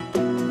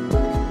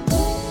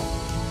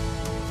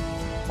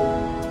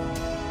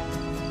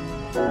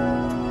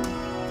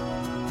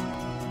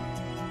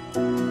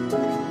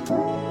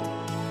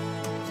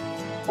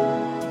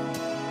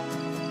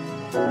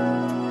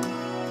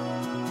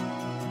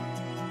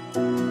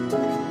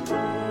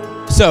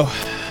So,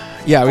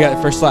 yeah, we got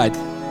the first slide.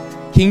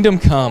 Kingdom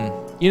come.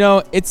 You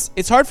know,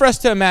 it's hard for us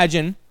to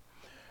imagine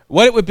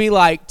what it would be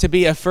like to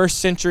be a first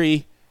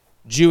century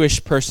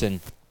Jewish person.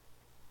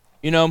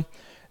 You know,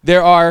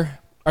 there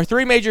are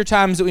three major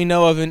times that we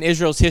know of in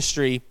Israel's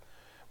history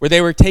where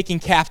they were taken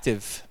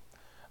captive.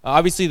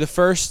 Obviously, the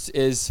first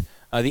is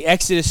the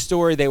Exodus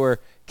story. They were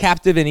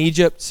captive in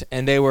Egypt,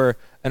 and they were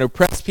an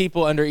oppressed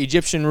people under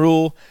Egyptian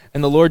rule,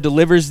 and the Lord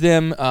delivers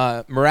them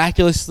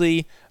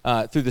miraculously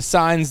through the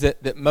signs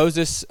that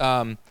Moses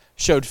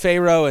showed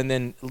Pharaoh, and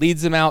then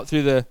leads them out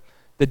through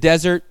the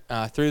desert,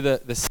 through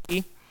the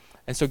sea.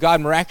 And so God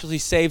miraculously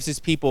saves his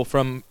people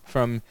from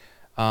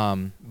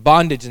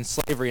bondage and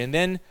slavery. And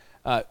then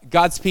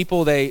God's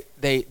people, they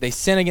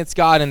sin against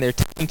God, and they're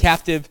taken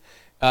captive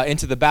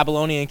into the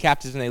Babylonian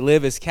captives, and they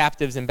live as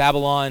captives in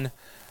Babylon.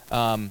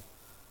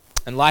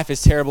 And life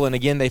is terrible, and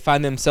again, they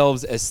find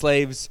themselves as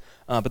slaves,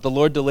 but the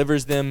Lord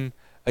delivers them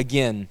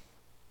again.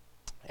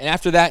 And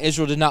after that,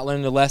 Israel did not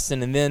learn the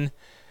lesson, and then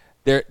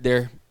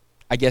they're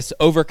I guess,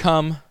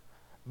 overcome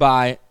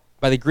by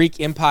the Greek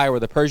Empire or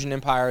the Persian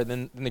Empire,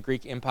 then the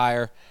Greek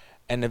Empire,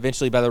 and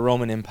eventually by the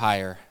Roman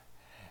Empire.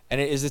 And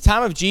it is the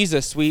time of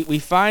Jesus, we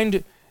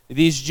find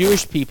these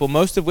Jewish people,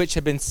 most of which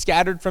have been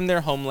scattered from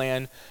their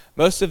homeland.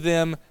 Most of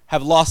them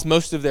have lost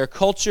most of their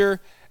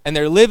culture, and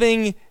they're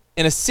living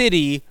in a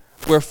city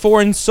where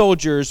foreign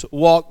soldiers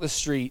walk the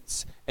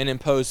streets and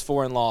impose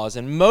foreign laws.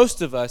 And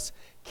most of us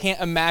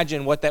can't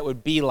imagine what that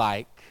would be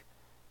like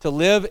to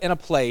live in a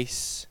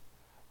place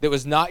that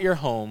was not your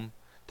home,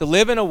 to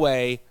live in a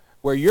way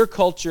where your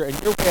culture and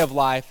your way of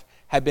life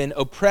had been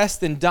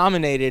oppressed and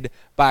dominated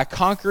by a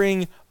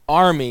conquering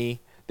army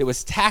that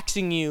was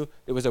taxing you,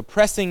 that was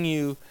oppressing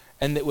you,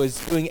 and that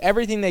was doing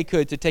everything they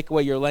could to take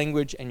away your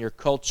language and your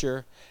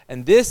culture.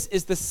 And this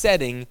is the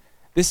setting,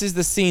 this is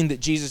the scene that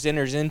Jesus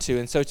enters into.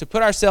 And so to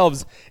put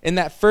ourselves in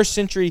that first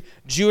century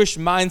Jewish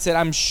mindset,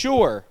 I'm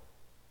sure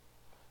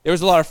there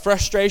was a lot of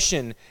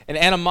frustration and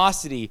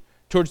animosity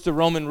towards the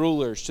Roman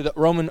rulers, to the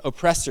Roman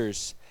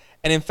oppressors.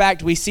 And in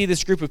fact, we see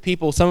this group of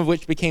people, some of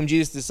which became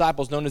Jesus'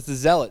 disciples, known as the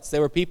Zealots. They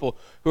were people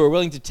who were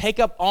willing to take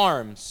up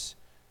arms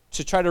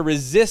to try to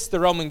resist the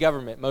Roman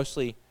government,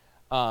 mostly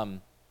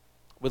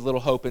with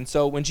little hope. And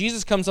so when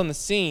Jesus comes on the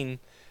scene,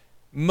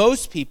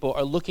 most people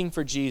are looking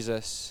for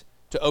Jesus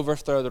to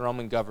overthrow the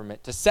Roman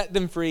government, to set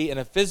them free in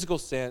a physical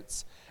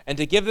sense, and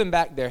to give them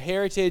back their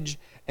heritage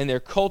and their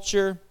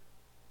culture.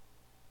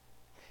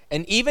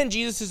 And even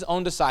Jesus'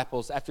 own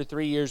disciples, after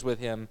 3 years with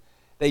him,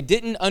 they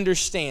didn't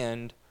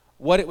understand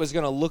what it was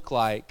going to look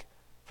like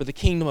for the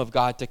kingdom of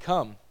God to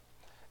come.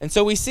 And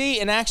so we see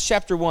in Acts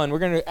chapter 1, we're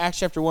going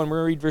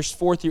to read verse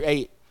 4 through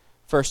 8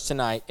 first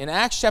tonight. In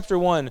Acts chapter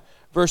 1,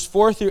 verse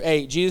 4 through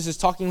 8, Jesus is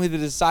talking with the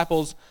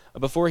disciples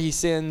before he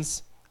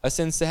ascends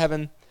to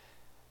heaven.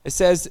 It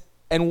says,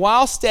 "And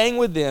while staying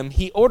with them,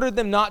 he ordered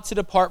them not to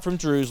depart from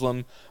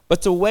Jerusalem,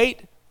 but to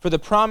wait for the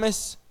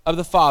promise of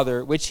the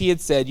Father, which he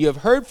had said, 'You have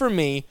heard from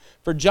me,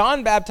 for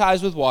John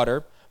baptized with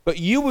water, but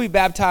you will be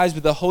baptized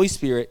with the Holy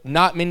Spirit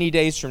not many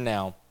days from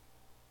now.'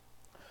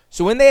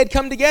 So when they had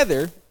come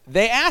together,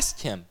 they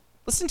asked him,"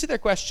 listen to their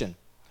question,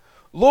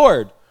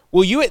 "Lord,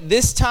 will you at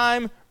this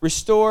time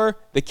restore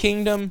the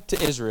kingdom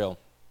to Israel?"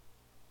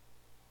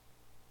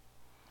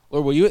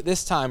 Lord, will you at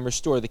this time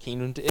restore the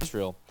kingdom to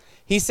Israel?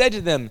 He said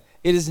to them,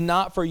 "It is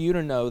not for you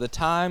to know the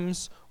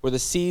times or the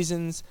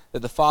seasons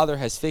that the Father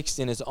has fixed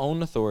in his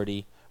own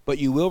authority, but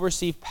you will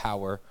receive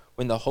power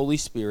when the Holy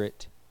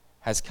Spirit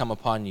has come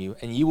upon you,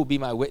 and you will be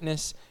my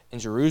witness in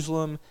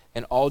Jerusalem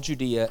and all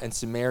Judea and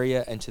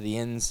Samaria and to the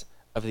ends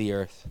of the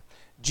earth."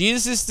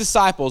 Jesus'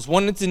 disciples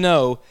wanted to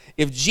know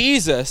if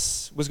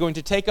Jesus was going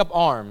to take up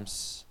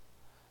arms,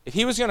 if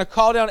he was going to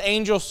call down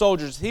angel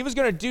soldiers, if he was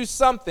going to do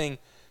something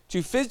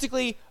to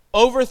physically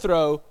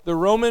overthrow the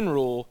Roman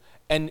rule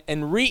and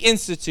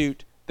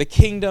reinstitute the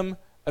kingdom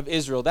of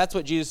Israel. That's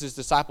what Jesus'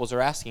 disciples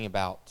are asking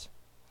about.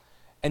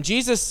 And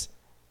Jesus,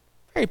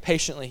 very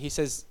patiently, he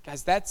says,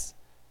 guys, that's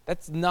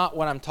not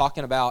what I'm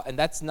talking about, and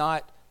that's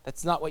not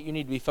what you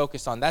need to be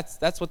focused on.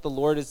 That's what the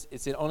Lord is.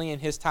 It's only in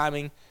his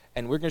timing,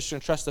 and we're just going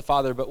to trust the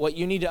Father. But what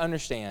you need to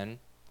understand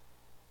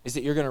is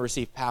that you're going to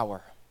receive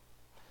power.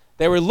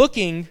 They were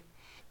looking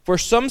for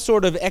some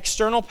sort of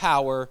external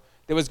power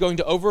that was going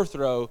to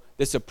overthrow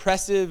this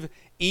oppressive,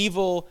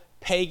 evil,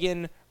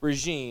 pagan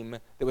regime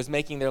that was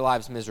making their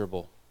lives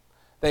miserable.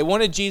 They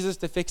wanted Jesus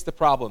to fix the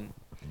problem.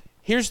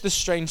 Here's the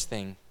strange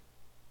thing.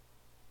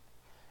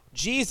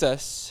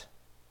 Jesus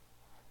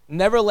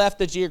never left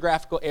the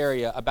geographical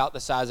area about the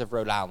size of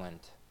Rhode Island.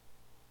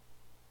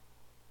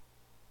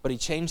 But he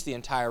changed the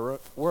entire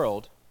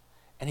world,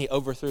 and he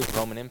overthrew the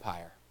Roman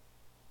Empire.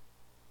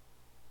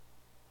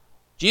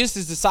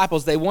 Jesus'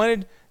 disciples, they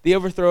wanted the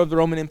overthrow of the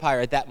Roman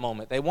Empire at that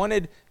moment. They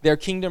wanted their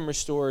kingdom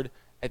restored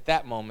at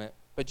that moment.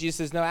 But Jesus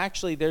says, no,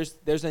 actually,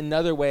 there's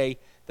another way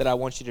that I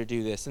want you to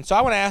do this. And so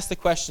I want to ask the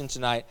question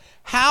tonight,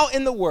 how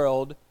in the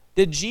world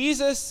did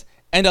Jesus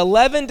and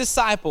 11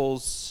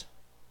 disciples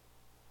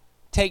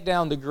take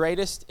down the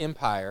greatest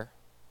empire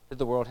that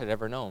the world had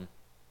ever known?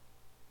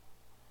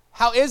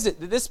 How is it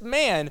that this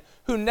man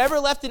who never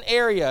left an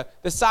area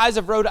the size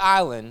of Rhode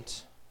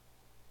Island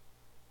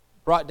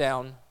brought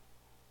down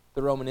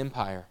the Roman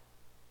Empire?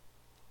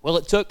 Well,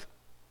 it took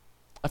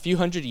a few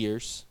hundred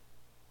years,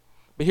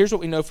 but here's what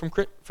we know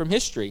from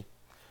history.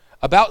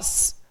 About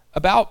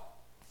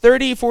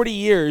 30, 40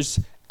 years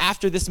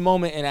after this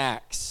moment in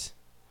Acts,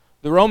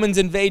 the Romans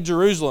invade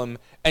Jerusalem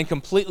and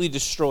completely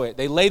destroy it.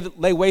 They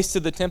lay waste to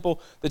the temple.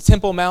 The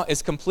Temple Mount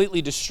is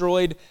completely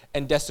destroyed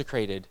and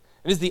desecrated.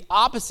 It is the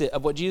opposite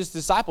of what Jesus'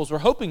 disciples were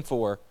hoping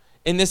for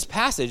in this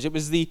passage. It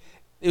was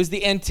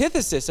the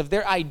antithesis of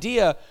their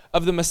idea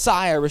of the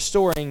Messiah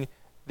restoring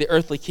the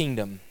earthly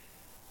kingdom.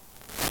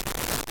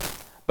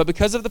 But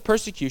because of the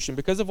persecution,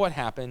 because of what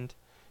happened,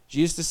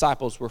 Jesus'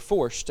 disciples were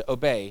forced to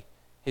obey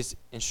his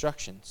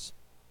instructions.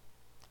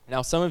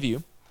 Now, some of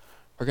you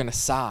are going to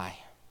sigh.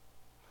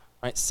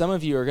 Right? Some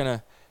of you are going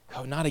to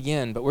go, not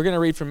again, but we're going to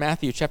read from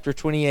Matthew chapter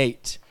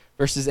 28,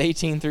 verses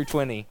 18 through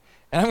 20.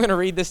 And I'm going to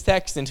read this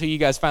text until you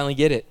guys finally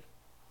get it.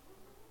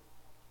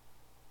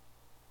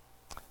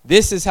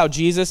 This is how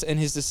Jesus and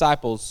his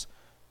disciples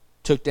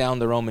took down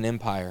the Roman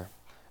Empire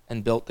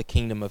and built the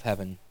kingdom of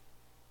heaven.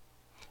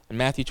 In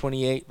Matthew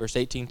 28, verse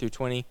 18 through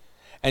 20,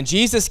 and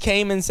Jesus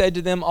came and said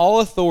to them, all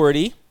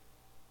authority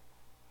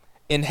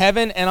in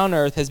heaven and on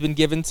earth has been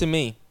given to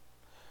me.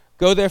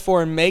 Go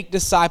therefore and make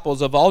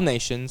disciples of all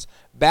nations,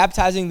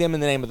 baptizing them in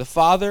the name of the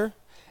Father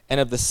and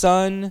of the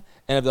Son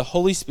and of the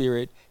Holy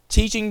Spirit,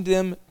 teaching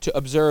them to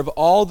observe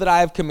all that I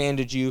have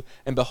commanded you,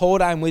 and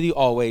behold, I am with you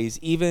always,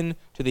 even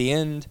to the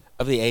end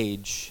of the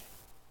age.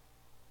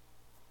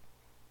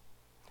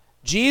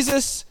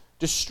 Jesus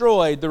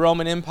destroyed the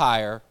Roman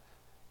Empire.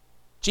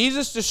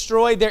 Jesus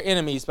destroyed their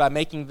enemies by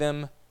making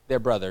them their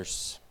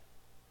brothers.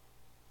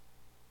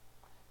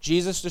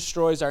 Jesus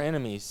destroys our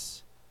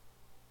enemies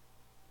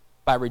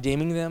by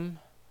redeeming them,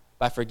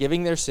 by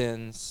forgiving their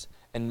sins,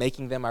 and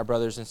making them our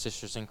brothers and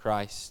sisters in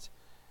Christ.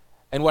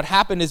 And what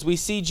happened is we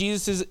see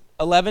Jesus'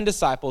 11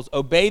 disciples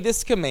obey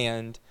this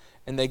command,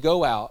 and they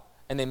go out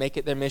and they make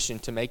it their mission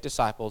to make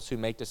disciples who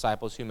make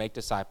disciples who make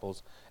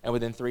disciples. And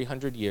within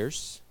 300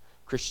 years,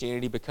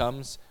 Christianity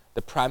becomes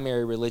the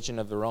primary religion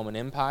of the Roman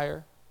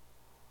Empire.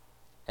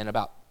 And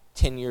about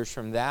 10 years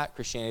from that,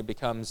 Christianity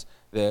becomes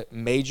the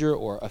major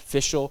or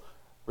official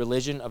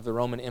religion of the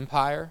Roman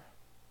Empire.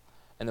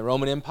 And the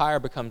Roman Empire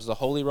becomes the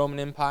Holy Roman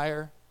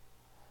Empire.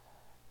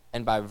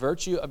 And by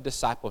virtue of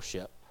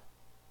discipleship,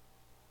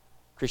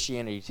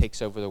 Christianity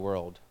takes over the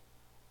world,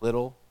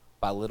 little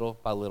by little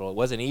by little. It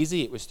wasn't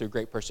easy. It was through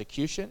great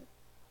persecution.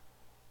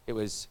 It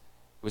was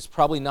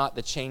probably not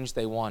the change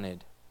they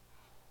wanted.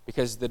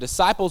 Because the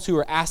disciples who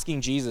were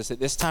asking Jesus,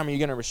 at this time, are you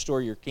going to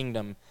restore your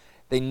kingdom?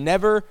 They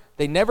never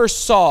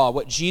saw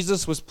what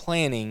Jesus was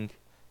planning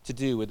to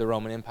do with the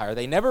Roman Empire.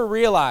 They never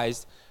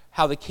realized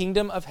how the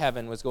kingdom of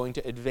heaven was going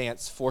to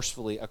advance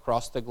forcefully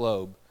across the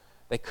globe.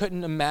 They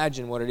couldn't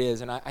imagine what it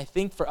is. And I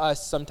think for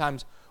us,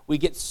 sometimes we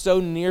get so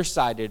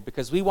nearsighted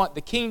because we want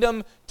the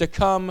kingdom to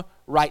come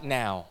right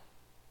now.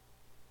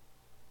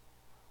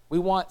 We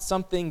want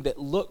something that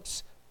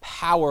looks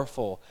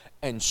powerful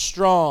and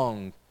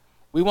strong.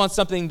 We want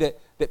something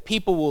that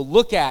people will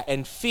look at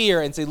and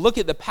fear and say, look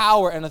at the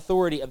power and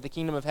authority of the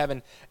kingdom of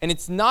heaven. And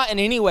it's not in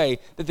any way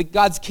that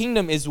God's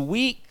kingdom is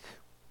weak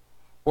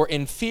or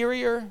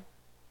inferior,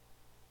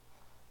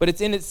 but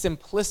it's in its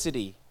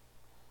simplicity.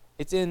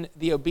 It's in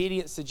the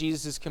obedience to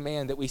Jesus'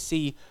 command that we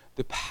see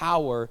the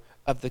power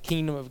of the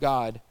kingdom of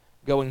God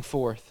going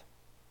forth.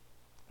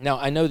 Now,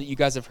 I know that you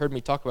guys have heard me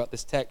talk about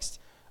this text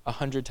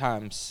 100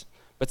 times,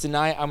 but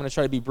tonight I'm going to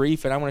try to be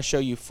brief, and I want to show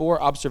you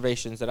 4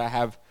 observations that I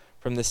have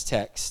from this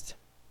text.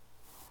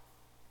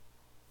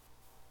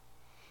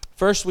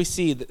 First, we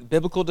see that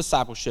biblical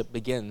discipleship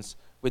begins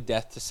with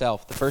death to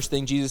self. The first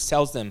thing Jesus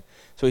tells them,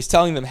 so he's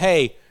telling them,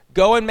 hey,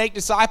 go and make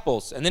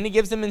disciples. And then he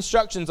gives them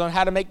instructions on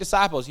how to make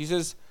disciples. He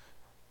says,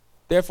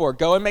 therefore,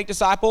 go and make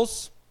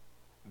disciples,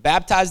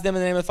 baptize them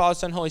in the name of the Father,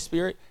 Son, and Holy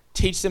Spirit,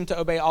 teach them to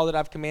obey all that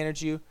I've commanded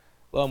you.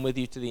 Lo, I'm with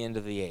you to the end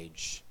of the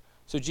age.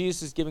 So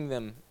Jesus is giving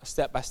them a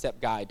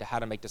step-by-step guide to how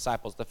to make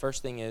disciples. The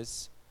first thing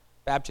is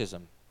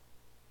baptism.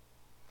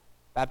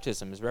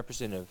 Baptism is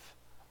representative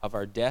of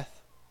our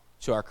death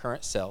to our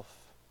current self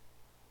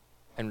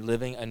and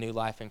living a new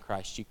life in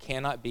Christ. You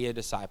cannot be a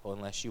disciple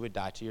unless you would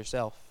die to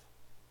yourself.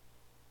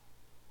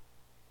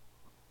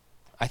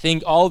 I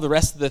think all the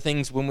rest of the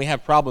things, when we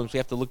have problems, we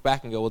have to look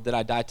back and go, well, did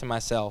I die to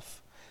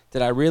myself?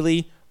 Did I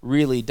really,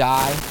 really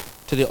die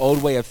to the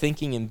old way of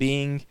thinking and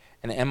being,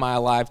 and am I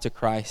alive to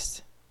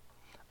Christ?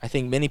 I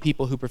think many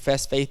people who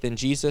profess faith in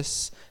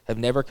Jesus have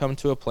never come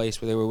to a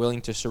place where they were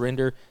willing to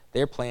surrender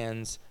their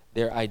plans,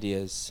 their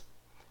ideas.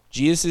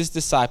 Jesus'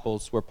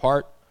 disciples were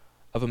part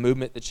of a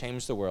movement that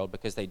changed the world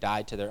because they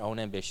died to their own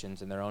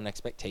ambitions and their own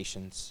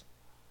expectations.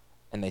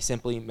 And they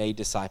simply made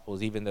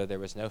disciples, even though there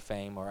was no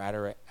fame or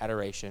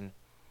adoration.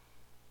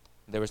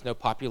 There was no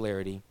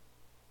popularity.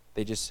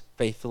 They just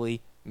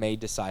faithfully made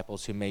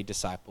disciples who made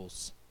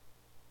disciples.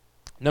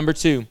 Number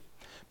 2,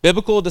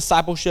 biblical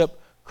discipleship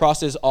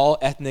crosses all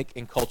ethnic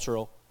and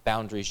cultural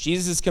boundaries.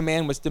 Jesus'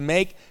 command was to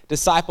make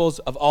disciples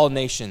of all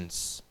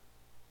nations.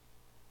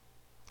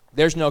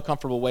 There's no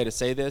comfortable way to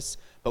say this,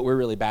 but we're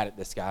really bad at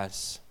this,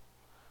 guys.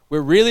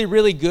 We're really,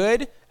 really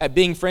good at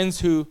being friends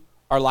who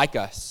are like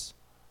us.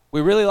 We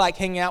really like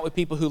hanging out with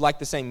people who like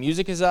the same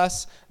music as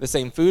us, the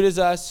same food as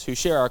us, who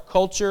share our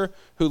culture,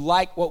 who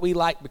like what we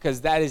like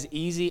because that is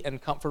easy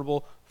and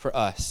comfortable for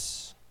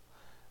us.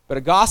 But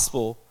a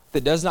gospel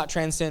that does not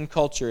transcend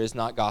culture is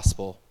not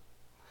gospel.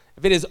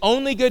 If it is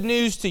only good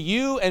news to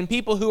you and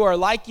people who are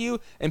like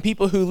you and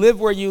people who live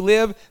where you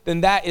live,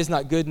 then that is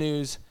not good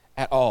news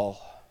at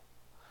all.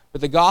 But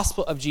the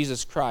gospel of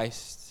Jesus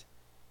Christ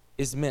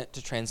is meant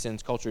to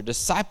transcend culture.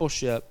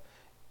 Discipleship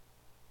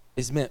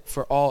is meant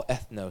for all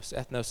ethnos.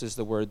 Ethnos is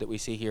the word that we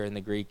see here in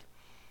the Greek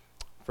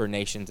for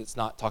nations. It's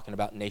not talking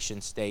about nation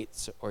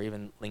states or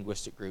even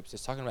linguistic groups.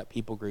 It's talking about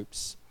people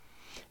groups.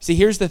 See,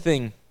 here's the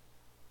thing.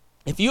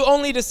 If you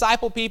only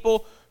disciple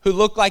people who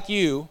look like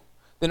you,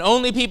 then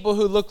only people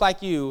who look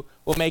like you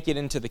will make it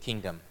into the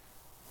kingdom.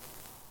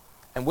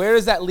 And where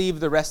does that leave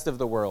the rest of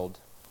the world?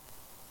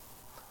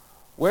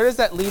 Where does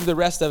that leave the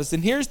rest of us?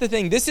 And here's the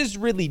thing. This is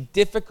really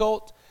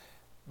difficult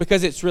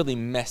because it's really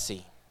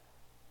messy.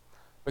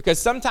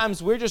 Because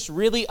sometimes we're just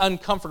really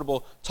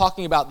uncomfortable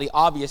talking about the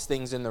obvious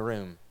things in the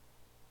room.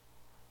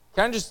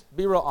 Can I just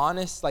be real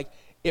honest? Like,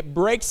 it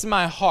breaks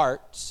my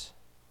heart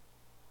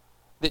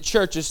that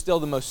church is still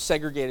the most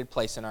segregated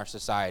place in our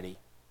society.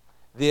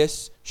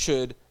 This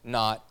should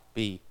not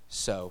be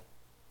so.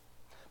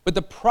 But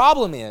the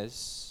problem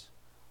is,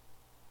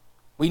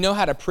 we know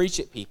how to preach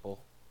at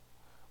people.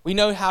 We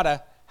know how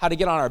to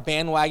get on our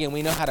bandwagon.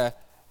 We know how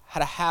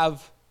to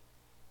have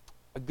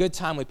a good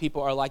time with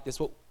people who are like this,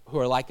 who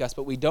are like us,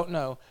 but we don't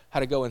know how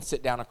to go and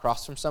sit down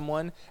across from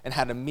someone and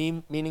have a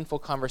meaningful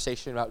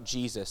conversation about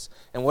Jesus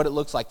and what it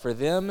looks like for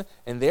them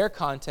in their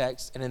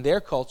context and in their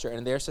culture and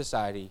in their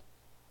society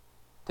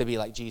to be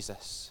like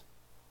Jesus.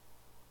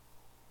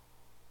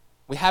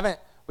 We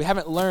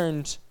haven't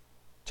learned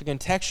to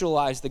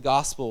contextualize the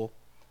gospel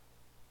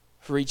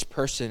for each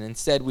person.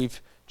 Instead,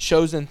 we've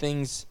chosen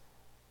things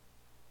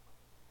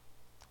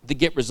that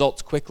get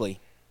results quickly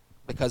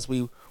because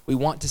we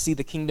want to see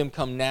the kingdom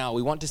come now.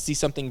 We want to see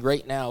something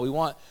great now. We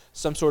want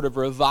some sort of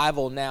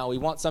revival now. We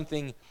want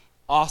something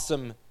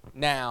awesome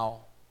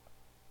now.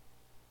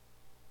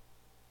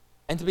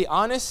 And to be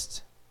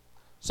honest,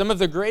 some of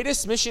the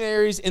greatest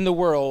missionaries in the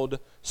world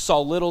saw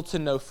little to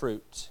no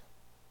fruit.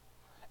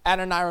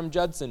 Adoniram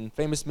Judson,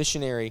 famous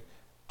missionary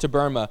to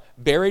Burma,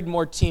 buried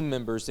more team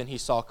members than he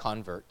saw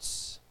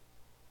converts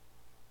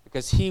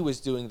because he was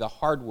doing the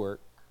hard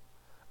work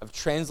of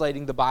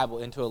translating the Bible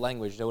into a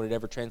language no one had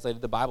ever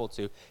translated the Bible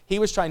to. He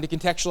was trying to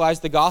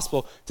contextualize the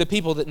gospel to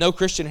people that no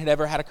Christian had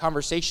ever had a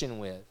conversation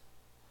with.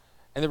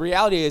 And the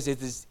reality is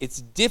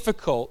it's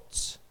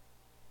difficult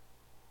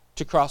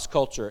to cross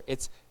culture.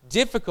 It's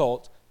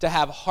difficult to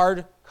have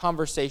hard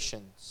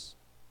conversations.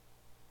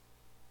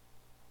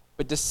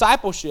 But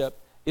discipleship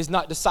is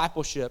not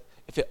discipleship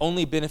if it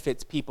only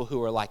benefits people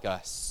who are like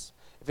us.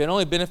 If it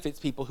only benefits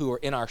people who are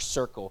in our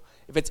circle.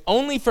 If it's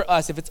only for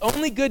us, if it's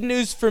only good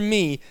news for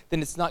me,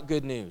 then it's not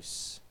good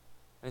news.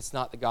 And it's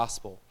not the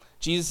gospel.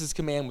 Jesus'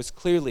 command was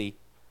clearly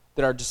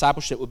that our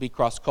discipleship would be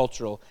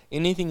cross-cultural.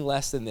 Anything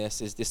less than this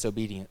is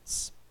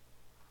disobedience.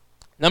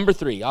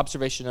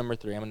 Observation number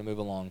three, I'm going to move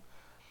along.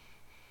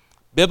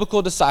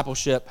 Biblical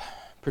discipleship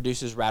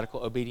produces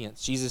radical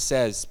obedience. Jesus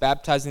says,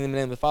 baptizing them in the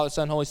name of the Father,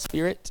 Son, Holy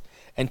Spirit,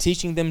 and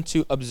teaching them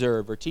to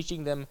observe or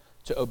teaching them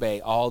to obey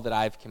all that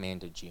I've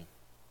commanded you.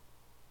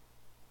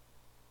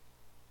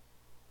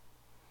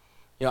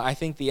 You know, I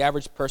think the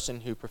average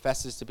person who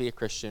professes to be a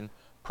Christian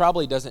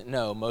probably doesn't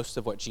know most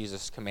of what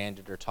Jesus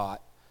commanded or taught,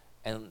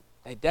 and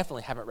they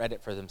definitely haven't read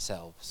it for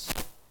themselves.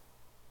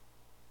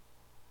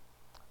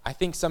 I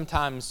think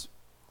sometimes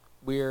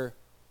we're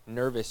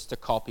nervous to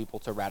call people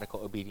to radical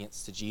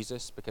obedience to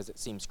Jesus because it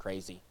seems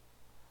crazy.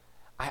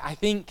 I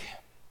think,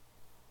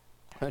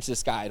 there's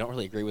this guy I don't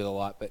really agree with a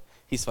lot, but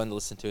he's fun to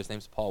listen to. His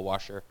name's Paul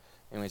Washer.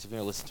 Anyways, if you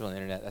want to listen to him on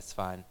the internet, that's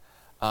fine.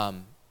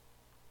 But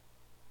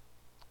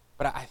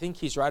I think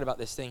he's right about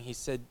this thing. He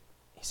says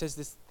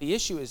this. The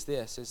issue is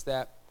this: is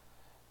that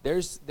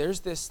there's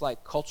this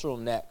like cultural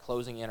net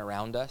closing in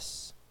around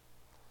us,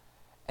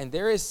 and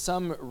there is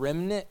some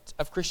remnant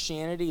of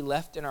Christianity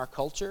left in our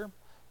culture,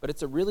 but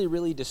it's a really,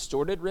 really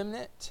distorted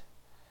remnant.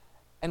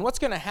 And what's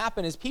going to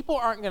happen is people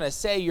aren't going to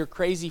say you're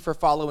crazy for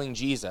following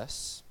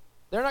Jesus.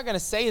 They're not going to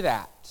say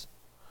that.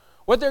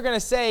 What they're going to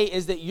say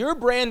is that your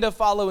brand of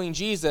following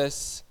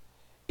Jesus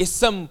is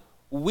some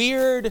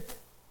weird,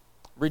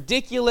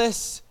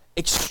 ridiculous,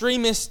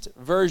 extremist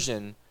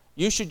version.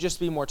 You should just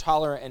be more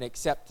tolerant and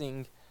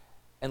accepting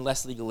and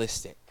less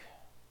legalistic.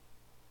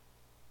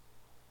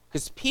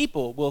 Because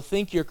people will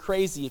think you're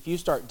crazy if you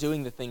start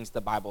doing the things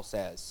the Bible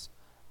says.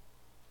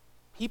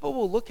 People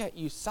will look at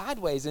you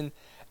sideways, and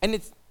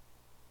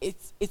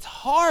it's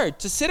hard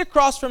to sit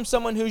across from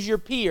someone who's your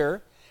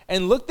peer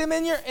and look them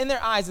in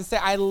their eyes and say,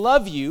 I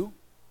love you,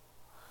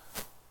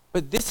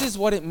 but this is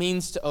what it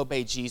means to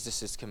obey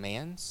Jesus'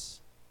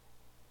 commands.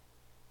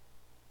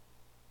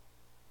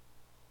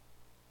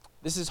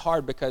 this is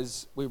hard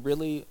because we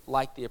really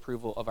like the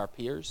approval of our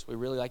peers. We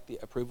really like the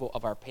approval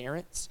of our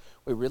parents.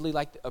 We really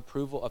like the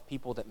approval of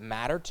people that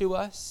matter to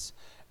us.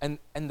 And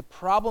the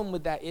problem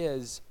with that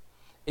is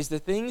the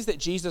things that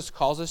Jesus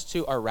calls us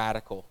to are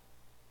radical.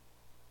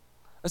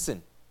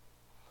 Listen,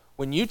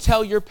 when you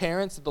tell your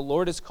parents that the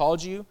Lord has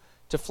called you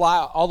to fly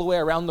all the way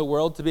around the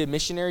world to be a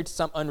missionary to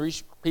some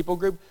unreached people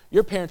group,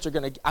 your parents I'm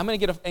going to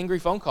get an angry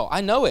phone call.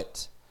 I know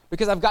it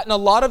because I've gotten a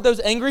lot of those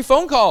angry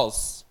phone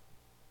calls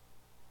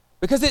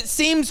because it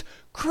seems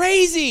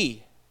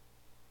crazy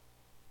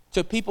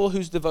to people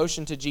whose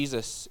devotion to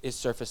Jesus is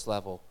surface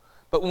level.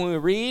 But when we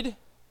read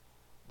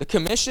the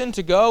commission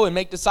to go and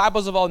make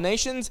disciples of all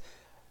nations,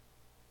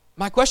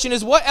 my question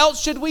is, what else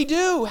should we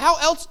do? How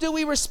else do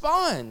we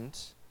respond?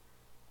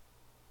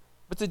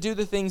 But to do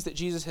the things that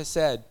Jesus has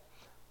said.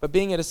 But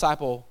being a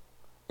disciple,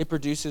 it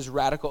produces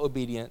radical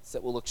obedience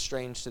that will look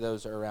strange to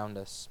those around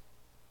us.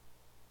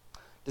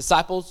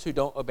 Disciples who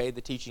don't obey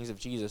the teachings of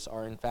Jesus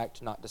are in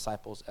fact not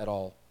disciples at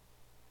all.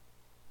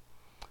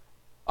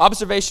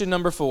 Observation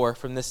number 4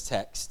 from this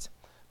text.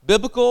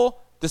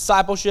 Biblical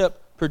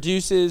discipleship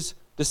produces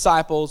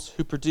disciples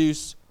who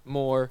produce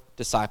more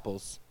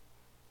disciples.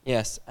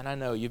 Yes, and I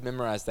know you've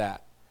memorized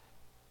that.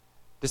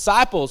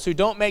 Disciples who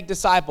don't make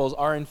disciples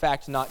are in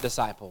fact not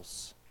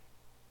disciples.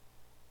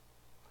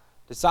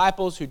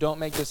 Disciples who don't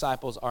make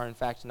disciples are in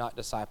fact not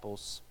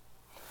disciples.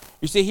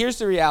 You see, here's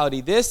the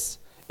reality. This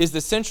is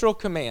the central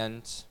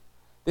command.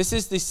 This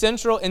is the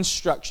central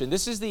instruction.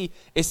 This is the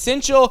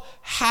essential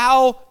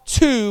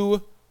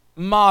how-to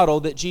model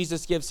that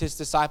Jesus gives his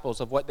disciples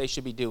of what they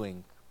should be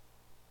doing.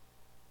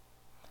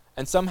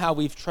 And somehow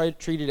we've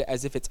treated it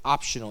as if it's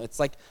optional. It's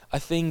like a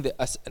thing that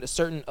a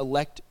certain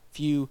elect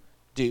few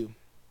do.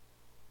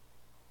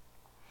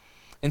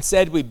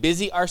 Instead, we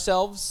busy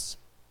ourselves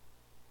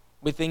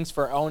with things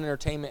for our own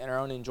entertainment and our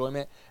own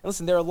enjoyment. And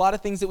listen, there are a lot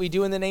of things that we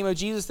do in the name of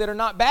Jesus that are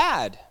not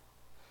bad.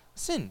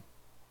 Listen,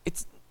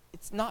 it's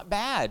not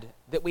bad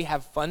that we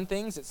have fun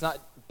things. It's not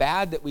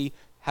bad that we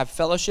have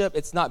fellowship.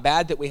 It's not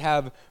bad that we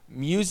have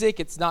music.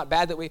 It's not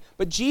bad that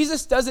but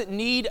Jesus doesn't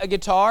need a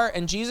guitar,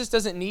 and Jesus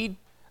doesn't need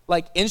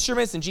like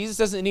instruments, and Jesus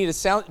doesn't need a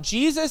sound.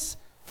 Jesus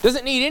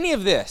doesn't need any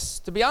of this.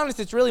 To be honest,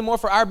 it's really more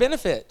for our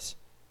benefit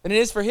than it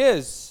is for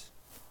his.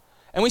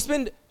 And we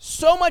spend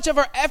so much of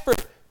our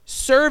effort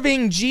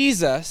serving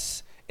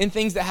Jesus in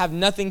things that have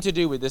nothing to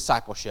do with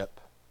discipleship.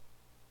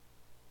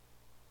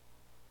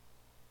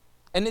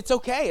 And it's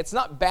okay. It's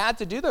not bad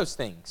to do those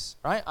things,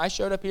 right? I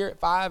showed up here at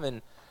 5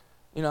 and,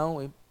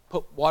 we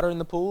put water in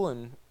the pool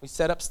and we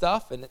set up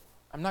stuff, and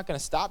I'm not going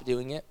to stop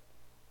doing it.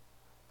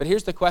 But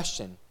here's the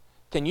question.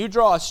 Can you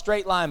draw a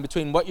straight line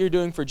between what you're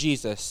doing for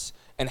Jesus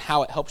and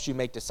how it helps you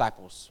make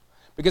disciples?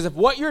 Because if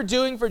what you're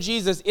doing for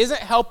Jesus isn't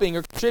helping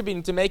or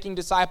contributing to making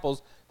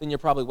disciples, then you're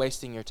probably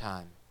wasting your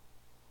time.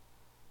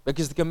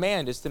 Because the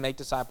command is to make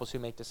disciples who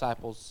make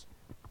disciples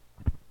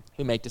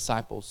who make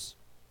disciples.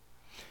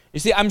 You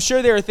see, I'm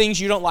sure there are things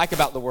you don't like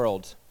about the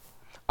world.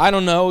 I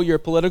don't know your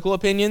political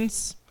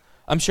opinions.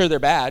 I'm sure they're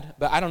bad,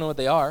 but I don't know what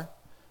they are.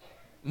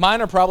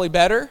 Mine are probably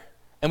better,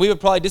 and we would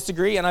probably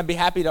disagree, and I'd be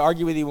happy to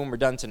argue with you when we're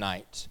done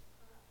tonight.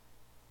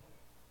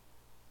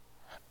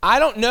 I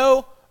don't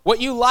know what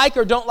you like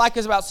or don't like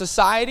about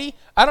society.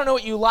 I don't know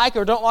what you like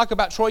or don't like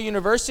about Troy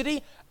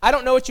University. I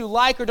don't know what you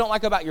like or don't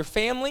like about your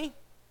family.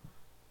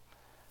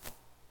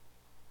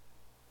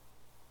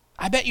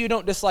 I bet you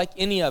don't dislike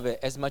any of it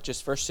as much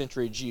as first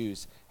century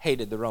Jews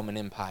hated the Roman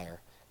Empire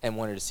and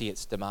wanted to see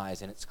its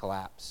demise and its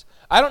collapse.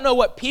 I don't know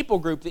what people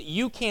group that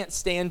you can't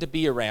stand to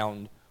be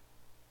around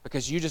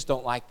because you just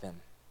don't like them.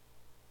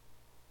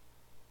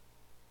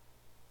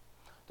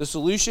 The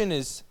solution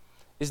is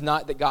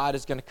not that God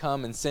is going to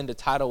come and send a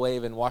tidal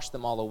wave and wash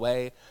them all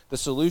away. The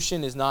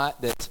solution is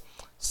not that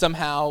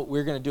somehow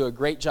we're going to do a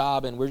great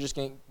job and we're just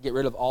going to get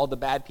rid of all the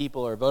bad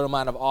people or vote them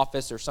out of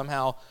office, or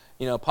somehow,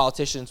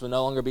 politicians will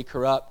no longer be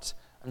corrupt.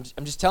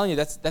 I'm just telling you,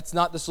 that's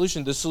not the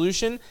solution. The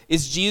solution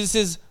is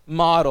Jesus'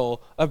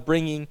 model of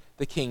bringing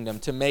the kingdom,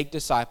 to make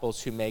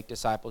disciples who make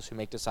disciples who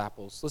make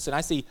disciples. Listen,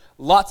 I see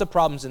lots of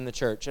problems in the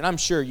church, and I'm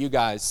sure you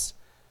guys,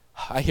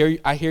 I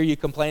hear you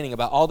complaining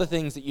about all the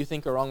things that you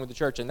think are wrong with the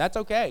church, and that's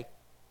okay.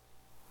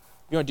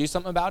 You want to do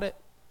something about it?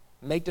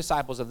 Make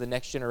disciples of the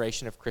next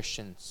generation of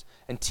Christians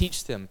and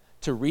teach them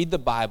to read the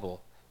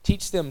Bible.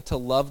 Teach them to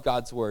love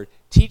God's word.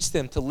 Teach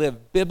them to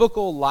live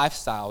biblical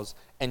lifestyles,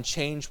 and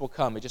change will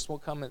come. It just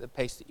won't come at the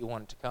pace that you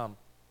want it to come.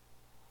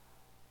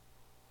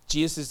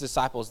 Jesus'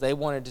 disciples, they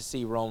wanted to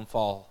see Rome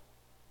fall,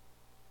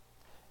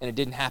 and it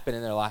didn't happen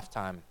in their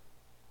lifetime.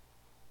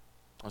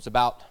 It was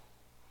about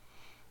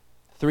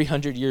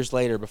 300 years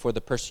later before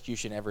the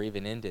persecution ever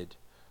even ended,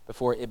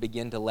 before it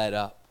began to let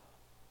up.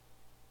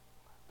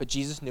 But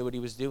Jesus knew what he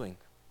was doing.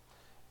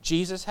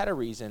 Jesus had a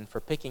reason for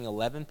picking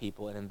 11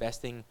 people and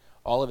investing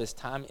all of his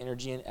time,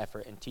 energy, and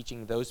effort in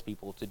teaching those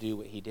people to do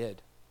what he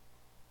did.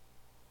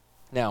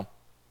 Now,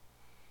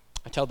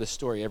 I tell this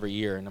story every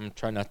year, and I'm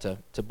trying not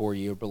to bore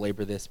you or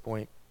belabor this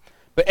point.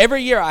 But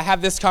every year I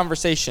have this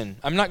conversation.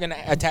 I'm not going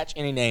to attach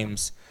any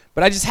names,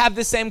 but I just have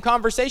this same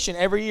conversation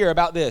every year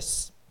about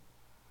this.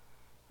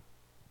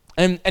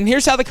 And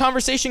here's how the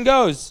conversation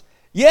goes.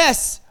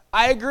 Yes,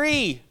 I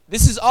agree.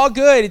 This is all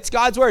good. It's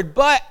God's word.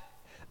 But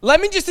let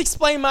me just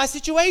explain my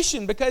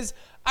situation, because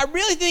I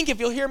really think, if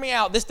you'll hear me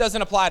out, this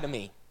doesn't apply to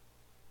me.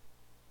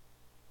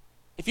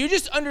 If you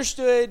just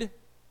understood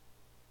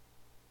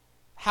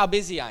how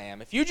busy I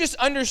am, if you just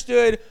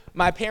understood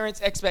my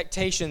parents'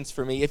 expectations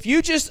for me, if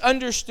you just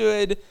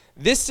understood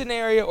this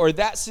scenario or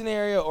that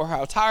scenario, or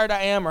how tired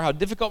I am, or how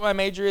difficult my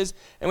major is,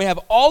 and we have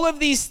all of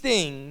these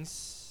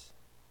things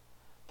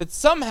that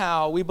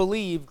somehow we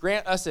believe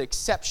grant us an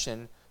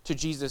exception to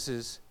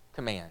Jesus'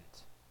 command.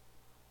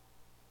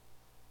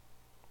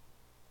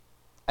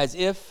 As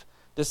if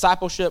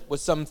discipleship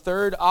was some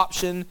third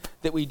option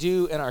that we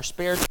do in our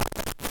spare time,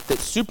 that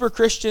super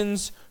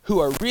Christians who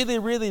are really,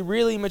 really,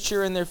 really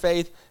mature in their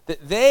faith,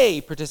 that they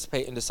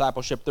participate in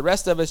discipleship. The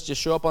rest of us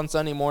just show up on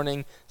Sunday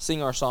morning,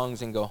 sing our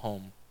songs, and go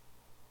home.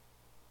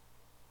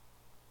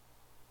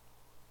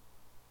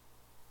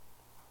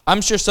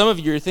 I'm sure some of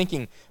you are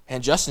thinking,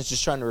 man, Justin's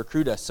just trying to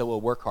recruit us so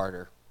we'll work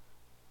harder.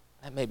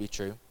 That may be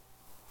true.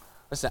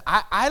 Listen,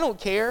 I don't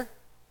care.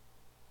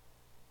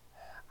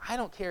 I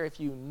don't care if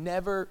you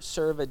never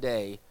serve a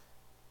day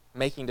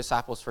making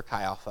disciples for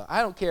Chi Alpha.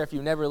 I don't care if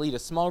you never lead a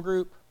small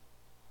group.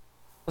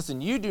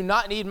 Listen, you do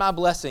not need my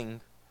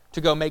blessing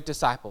to go make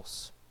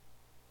disciples.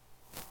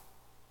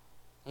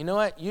 You know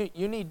what?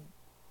 You need,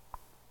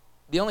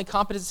 the only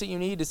competency you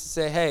need is to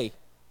say, hey,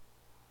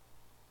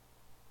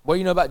 what do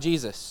you know about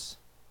Jesus?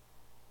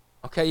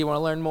 Okay, you want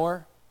to learn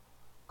more?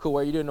 Cool, what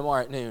are you doing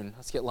tomorrow at noon?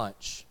 Let's get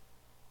lunch.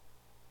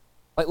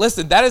 Like,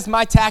 listen, that is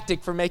my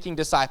tactic for making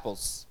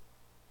disciples.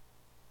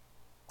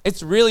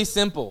 It's really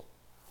simple.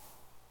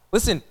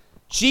 Listen,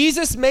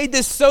 Jesus made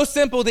this so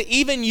simple that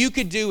even you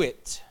could do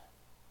it.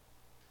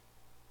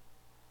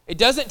 It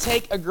doesn't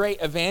take a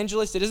great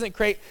evangelist. It doesn't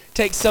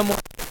take someone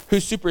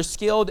who's super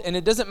skilled, and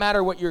it doesn't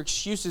matter what your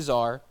excuses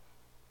are.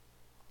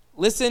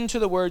 Listen to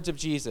the words of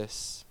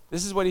Jesus.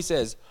 This is what he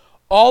says.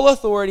 All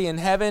authority in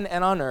heaven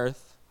and on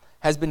earth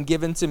has been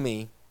given to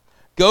me.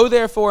 Go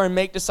therefore and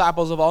make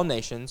disciples of all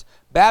nations,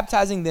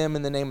 baptizing them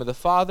in the name of the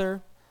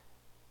Father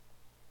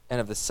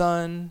and of the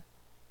Son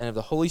and of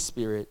the Holy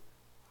Spirit,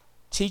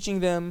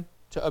 teaching them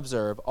to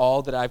observe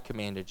all that I've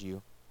commanded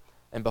you.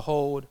 And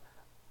behold,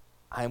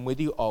 I am with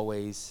you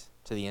always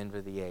to the end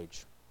of the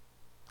age.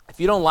 If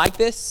you don't like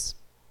this,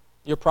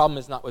 your problem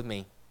is not with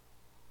me.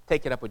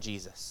 Take it up with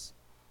Jesus.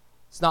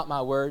 It's not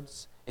my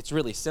words. It's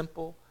really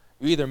simple.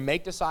 You either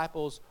make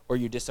disciples or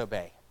you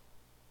disobey.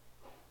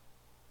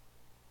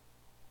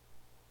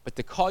 But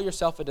to call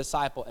yourself a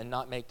disciple and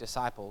not make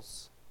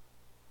disciples,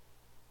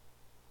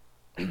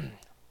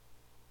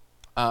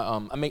 I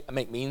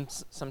make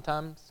memes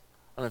sometimes.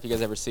 I don't know if you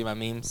guys ever see my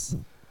memes.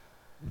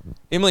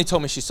 Emily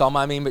told me she saw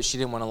my meme, but she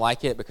didn't want to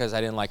like it because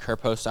I didn't like her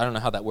post. I don't know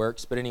how that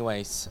works, but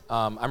anyways,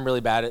 I'm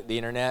really bad at the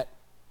internet.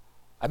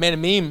 I made a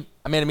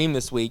meme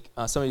this week.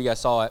 Some of you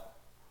guys saw it.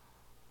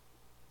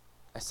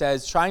 It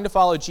says, trying to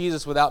follow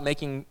Jesus without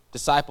making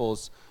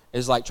disciples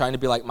is like trying to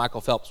be like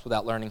Michael Phelps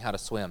without learning how to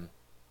swim.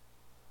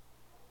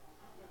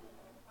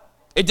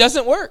 It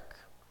doesn't work.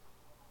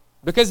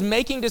 Because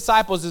making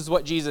disciples is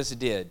what Jesus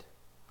did.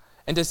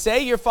 And to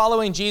say you're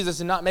following Jesus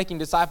and not making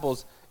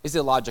disciples is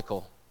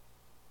illogical.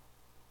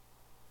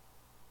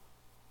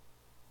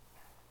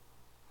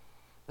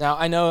 Now,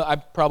 I know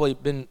I've probably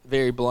been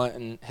very blunt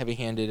and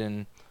heavy-handed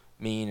and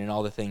mean and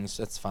all the things.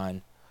 That's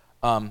fine.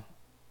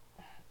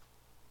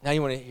 Now you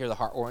want to hear the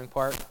heart-warming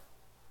part?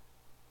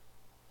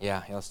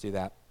 Yeah, let's do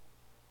that.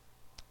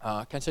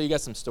 Can I tell you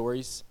guys some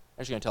stories?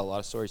 I'm just going to tell a lot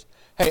of stories.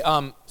 Hey,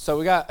 so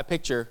we got a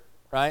picture,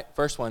 right?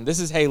 First one. This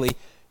is Haley.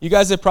 You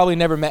guys have probably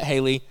never met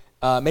Haley.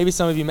 Maybe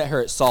some of you met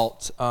her at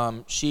SALT.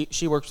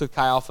 She works with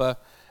Chi Alpha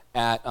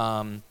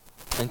in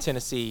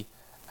Tennessee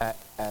at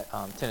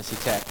Tennessee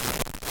Tech.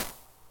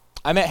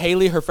 I met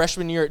Haley her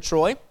freshman year at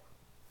Troy.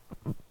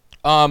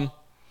 When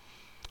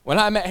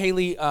I met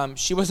Haley,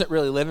 she wasn't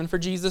really living for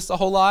Jesus a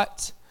whole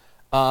lot.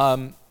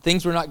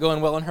 Things were not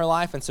going well in her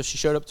life, and so she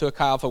showed up to a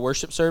Chi Alpha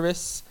worship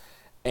service,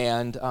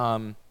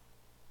 and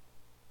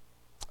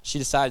she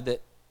decided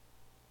that,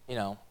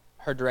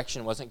 her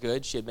direction wasn't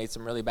good. She had made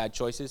some really bad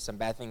choices. Some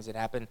bad things had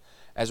happened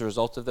as a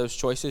result of those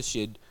choices.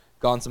 She had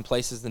gone some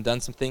places and done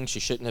some things she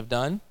shouldn't have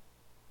done.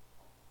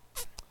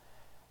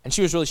 And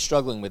she was really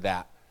struggling with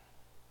that.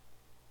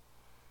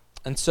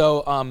 And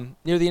so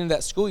near the end of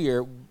that school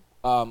year,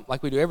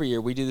 like we do every year,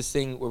 we do this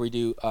thing where we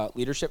do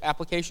leadership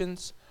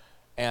applications.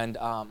 And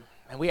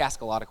we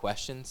ask a lot of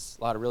questions,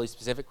 a lot of really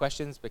specific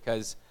questions,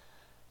 because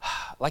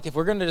like if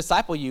we're going to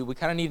disciple you, we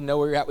kind of need to know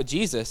where you're at with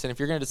Jesus. And if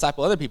you're going to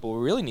disciple other people,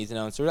 we really need to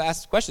know. And so we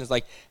ask questions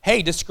like,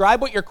 hey,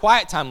 describe what your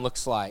quiet time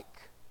looks like.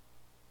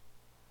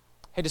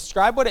 Hey,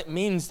 describe what it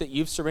means that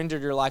you've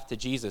surrendered your life to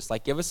Jesus.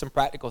 Like, give us some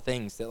practical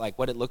things that, like,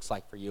 what it looks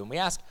like for you. And we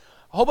ask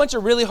a whole bunch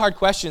of really hard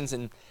questions.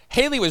 And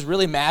Haley was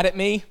really mad at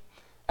me.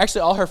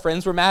 Actually, all her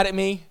friends were mad at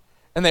me.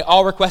 And they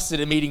all requested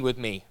a meeting with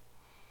me.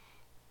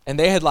 And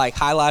they had, like,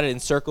 highlighted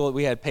and circled.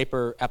 We had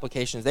paper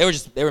applications.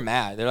 They were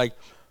mad. They're like,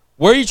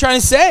 what are you trying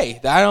to say?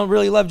 That I don't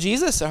really love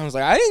Jesus? And I was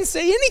like, I didn't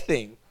say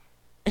anything.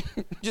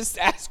 Just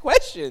ask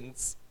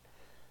questions.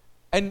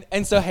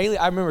 And so Haley,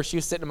 I remember she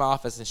was sitting in my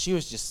office, and she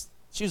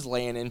was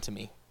laying into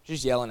me. She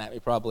was yelling at me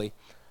probably.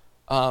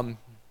 I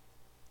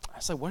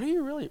was like, what are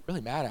you really,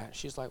 really mad at?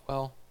 She's like,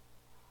 well,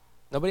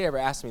 nobody ever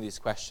asked me these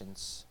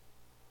questions.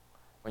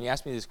 When you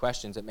ask me these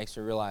questions, it makes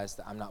me realize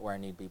that I'm not where I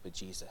need to be with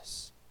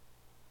Jesus.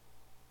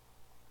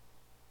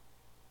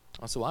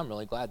 I said, well, I'm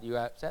really glad you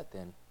got upset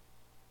then.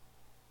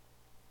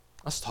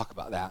 Let's talk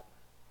about that.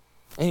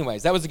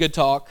 Anyways, that was a good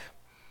talk.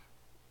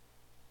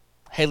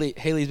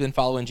 Haley's been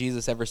following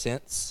Jesus ever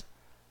since.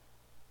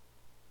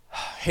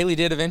 Haley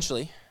did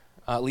eventually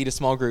lead a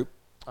small group.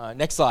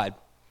 Next slide.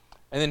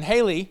 And then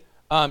Haley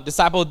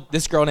discipled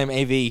this girl named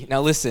AV.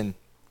 Now listen,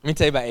 let me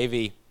tell you about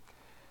AV.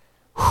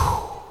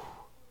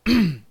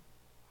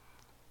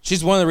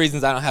 She's one of the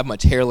reasons I don't have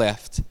much hair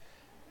left.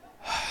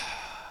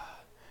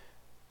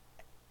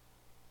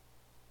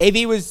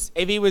 AV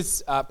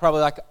was probably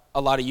like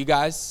a lot of you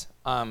guys.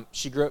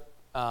 She grew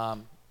up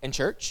in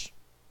church,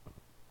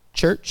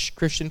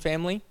 Christian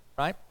family,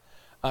 right?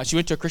 She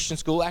went to a Christian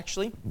school,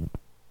 actually.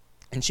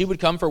 And she would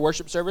come for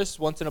worship service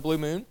once in a blue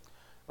moon,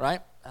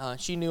 right?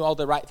 She knew all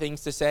the right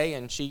things to say,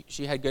 and she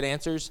had good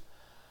answers.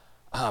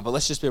 But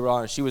let's just be real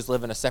honest. She was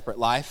living a separate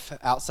life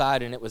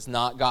outside, and it was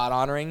not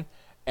God-honoring.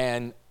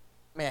 And,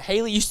 man,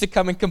 Haley used to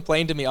come and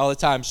complain to me all the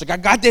time. She's like,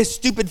 I got this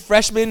stupid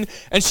freshman,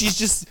 and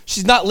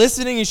she's not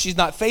listening, and she's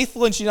not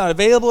faithful, and she's not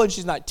available, and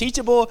she's not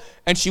teachable,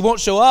 and she won't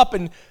show up,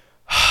 and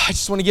I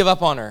just want to give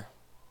up on her.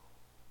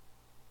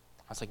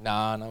 I was like,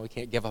 no, we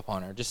can't give up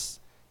on her. Just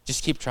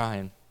keep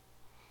trying.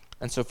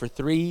 And so for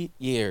 3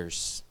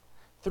 years,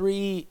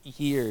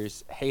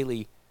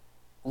 Haley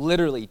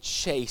literally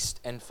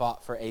chased and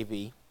fought for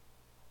AV.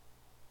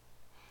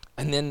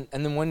 And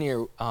then one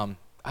year, I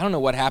don't know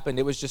what happened.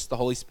 It was just the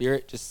Holy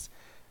Spirit, just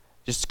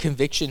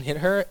conviction hit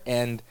her,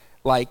 and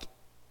like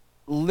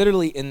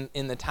literally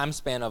in the time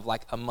span of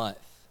like a month,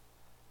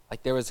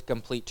 like there was a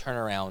complete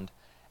turnaround.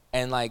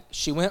 And like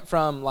she went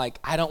from like,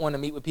 I don't want to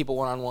meet with people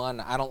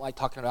one-on-one, I don't like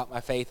talking about my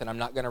faith, and I'm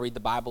not going to read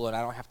the Bible, and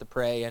I don't have to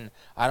pray, and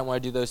I don't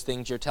want to do those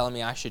things you're telling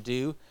me I should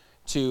do,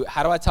 to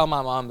how do I tell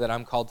my mom that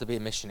I'm called to be a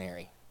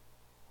missionary?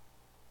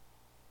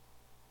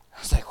 I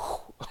was like,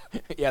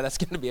 yeah, that's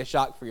going to be a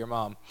shock for your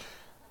mom.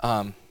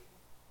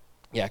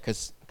 Yeah,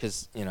 because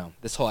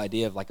this whole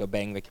idea of like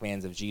obeying the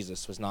commands of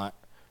Jesus was not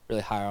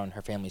really high on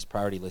her family's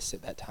priority list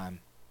at that time.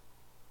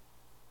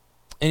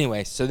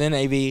 Anyway, so then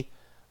AV,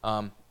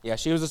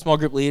 she was a small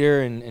group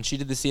leader, and she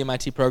did the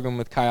CMIT program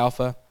with Chi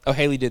Alpha. Oh,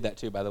 Haley did that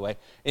too, by the way.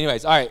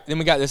 Anyways, all right, then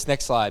we got this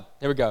next slide.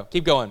 There we go.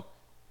 Keep going.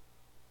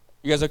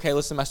 You guys okay?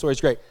 Listen, my story's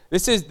great.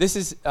 This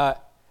is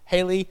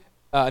Haley,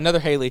 another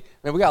Haley.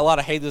 Man, we got a lot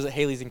of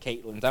Haleys and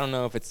Caitlins. I don't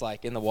know if it's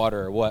like in the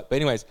water or what. But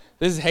anyways,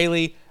 this is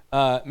Haley,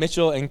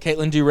 Mitchell, and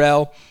Caitlin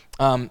Durrell.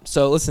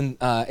 So listen,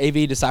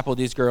 AV discipled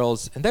these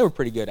girls, and they were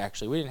pretty good,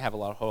 actually. We didn't have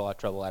a whole lot of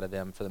trouble out of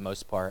them for the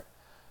most part.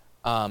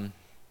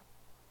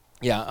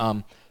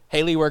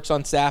 Haley works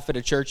on staff at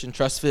a church in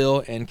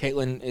Trustville, and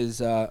Caitlin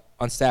is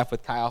on staff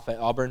with Chi Alpha at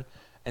Auburn.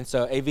 And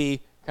so AV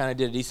kind of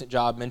did a decent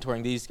job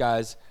mentoring these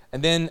guys.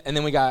 And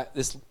then we got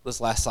this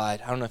last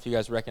slide. I don't know if you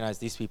guys recognize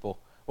these people.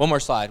 One more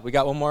slide. We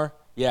got one more?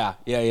 Yeah.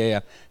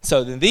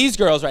 So then these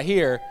girls right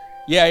here,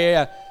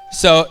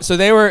 So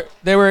they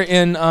were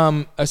in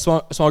a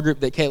small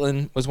group that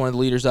Caitlin was one of the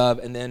leaders of,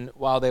 and then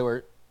while they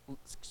were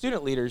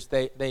student leaders,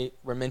 they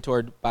were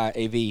mentored by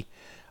AV.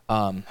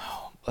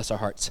 Bless our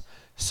hearts.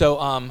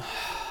 So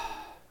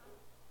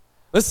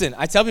listen,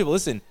 I tell people,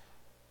 listen,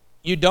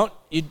 you don't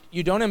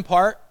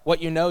impart what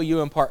you know,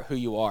 you impart who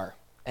you are,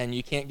 and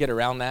you can't get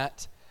around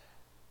that.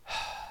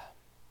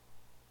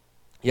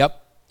 Yep.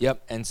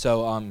 And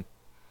so,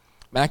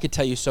 man, I could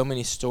tell you so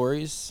many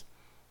stories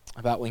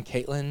about when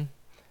Caitlin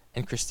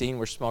and Christine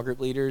were small group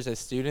leaders as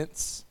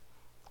students.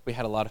 We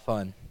had a lot of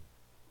fun.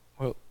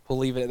 We'll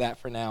leave it at that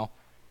for now.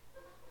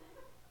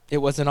 It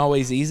wasn't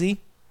always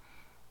easy,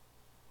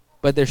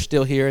 but they're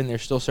still here and they're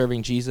still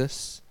serving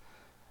Jesus.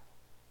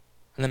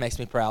 And that makes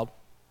me proud.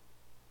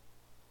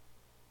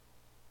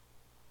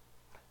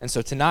 And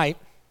so tonight,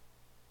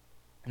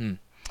 can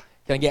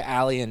I get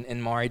Allie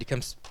and Mari to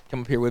come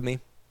up here with me?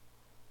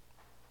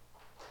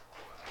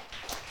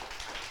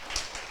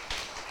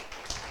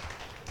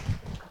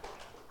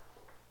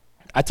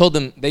 I told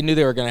them they knew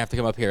they were going to have to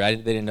come up here. They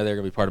didn't know they were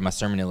going to be part of my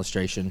sermon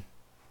illustration.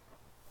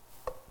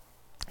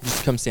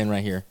 Just come stand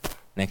right here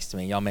next to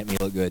me. Y'all make me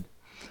look good.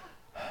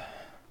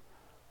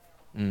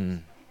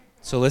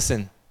 So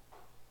listen.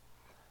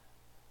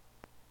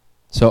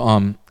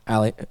 So,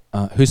 Allie,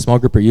 whose small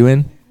group are you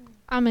in?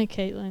 I'm in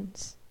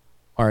Caitlin's.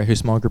 All right, whose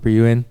small group are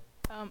you in?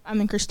 I'm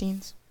in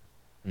Christine's.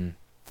 You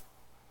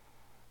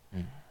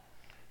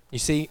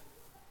see,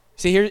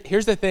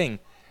 here's the thing.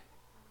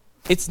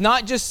 It's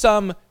not just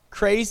some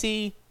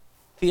crazy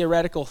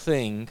theoretical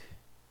thing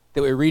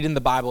that we read in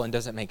the Bible and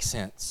doesn't make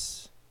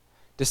sense.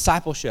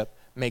 Discipleship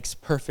makes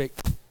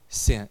perfect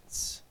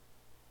sense.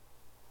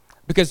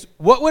 Because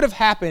what would have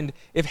happened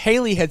if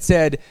Haley had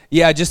said,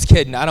 yeah, just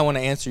kidding, I don't want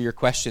to answer your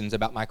questions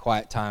about my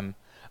quiet time.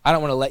 I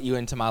don't want to let you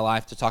into my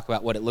life to talk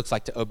about what it looks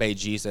like to obey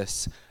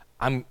Jesus.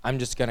 I'm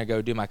just going to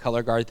go do my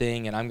color guard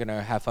thing, and I'm going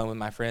to have fun with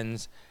my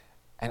friends,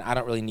 and I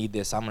don't really need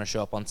this. I'm going to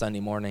show up on Sunday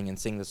morning and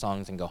sing the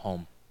songs and go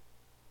home.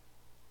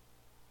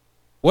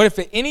 What if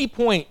at any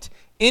point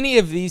any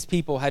of these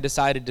people had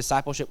decided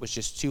discipleship was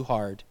just too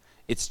hard?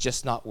 It's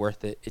just not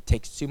worth it. It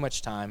takes too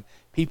much time.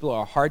 People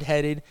are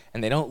hard-headed,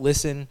 and they don't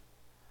listen.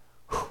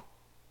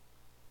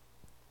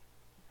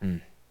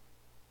 Then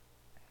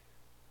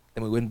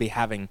we wouldn't be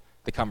having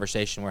the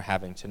conversation we're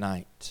having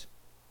tonight.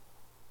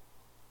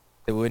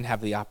 That we wouldn't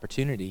have the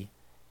opportunity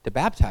to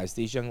baptize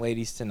these young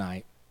ladies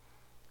tonight.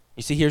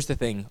 You see, here's the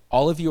thing.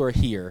 All of you are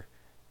here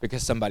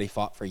because somebody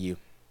fought for you.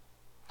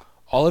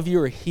 All of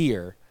you are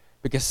here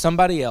because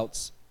somebody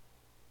else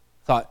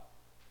thought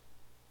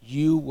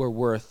you were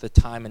worth the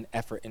time and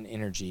effort and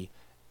energy.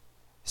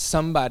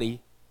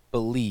 Somebody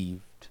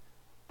believed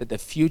that the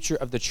future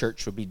of the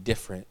church would be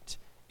different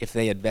if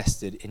they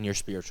invested in your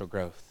spiritual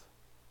growth.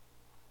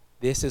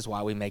 This is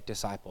why we make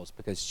disciples,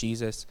 because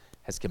Jesus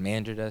has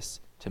commanded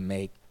us to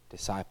make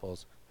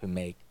disciples who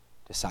make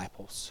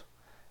disciples.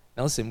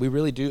 Now listen, we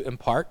really do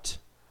impart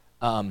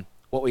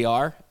what we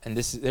are, and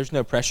there's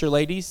no pressure,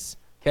 ladies,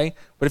 okay?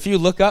 But if you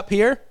look up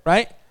here,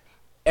 right,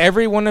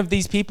 every one of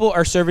these people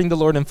are serving the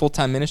Lord in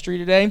full-time ministry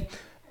today,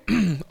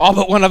 all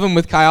but one of them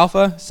with Chi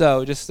Alpha,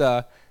 so just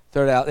throw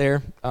it out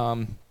there.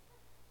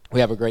 We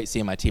have a great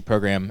CMIT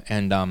program,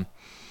 and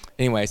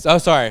anyways,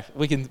 sorry,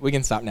 we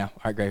can stop now.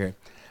 All right, great.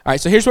 All right,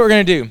 so here's what we're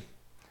going to do.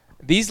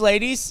 These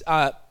ladies,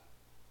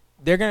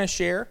 they're going to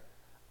share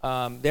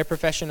their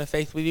profession of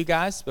faith with you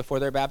guys before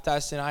they're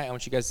baptized tonight. I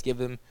want you guys to give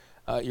them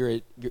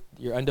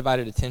your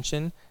undivided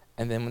attention,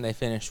 and then when they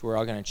finish, we're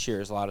all going to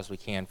cheer as loud as we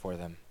can for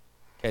them.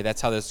 Okay,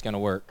 that's how this is going to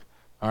work.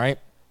 All right?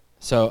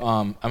 So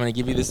I'm going to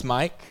give you this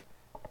mic,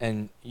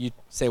 and you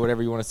say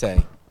whatever you want to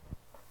say.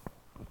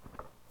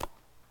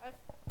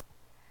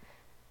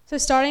 So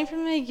starting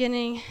from the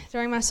beginning,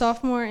 during my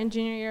sophomore and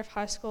junior year of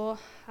high school,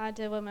 I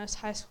did what most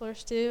high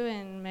schoolers do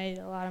and made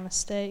a lot of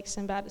mistakes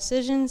and bad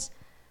decisions.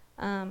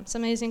 Some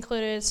of these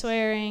included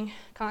swearing,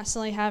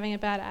 constantly having a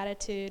bad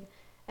attitude,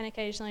 and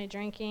occasionally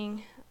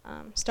drinking.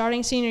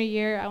 Starting senior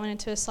year, I went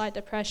into a slight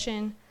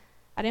depression.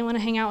 I didn't want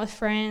to hang out with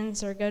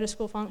friends or go to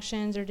school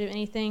functions or do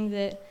anything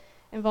that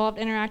involved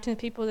interacting with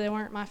people that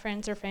weren't my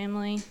friends or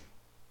family.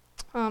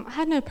 I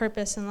had no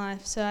purpose in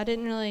life, so I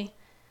didn't really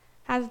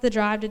have the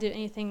drive to do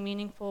anything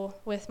meaningful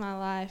with my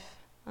life.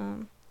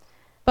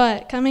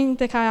 But coming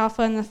to Chi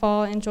Alpha in the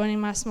fall and joining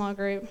my small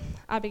group,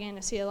 I began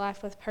to see a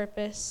life with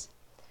purpose.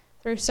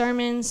 Through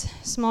sermons,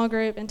 small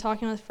group, and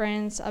talking with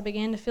friends, I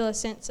began to feel a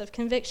sense of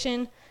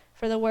conviction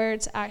for the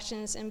words,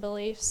 actions, and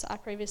beliefs I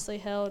previously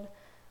held.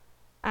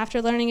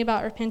 After learning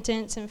about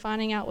repentance and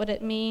finding out what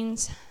it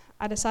means,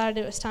 I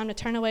decided it was time to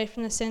turn away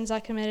from the sins I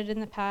committed in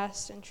the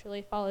past and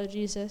truly follow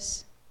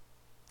Jesus.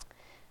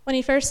 When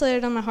he first laid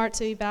it on my heart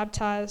to be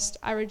baptized,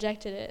 I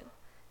rejected it.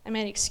 I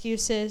made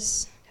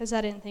excuses because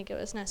I didn't think it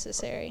was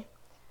necessary.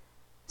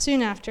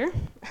 Soon after,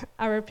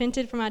 I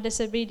repented for my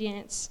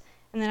disobedience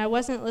and that I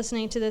wasn't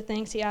listening to the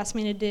things he asked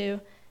me to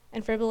do,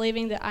 and for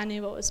believing that I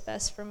knew what was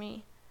best for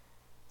me.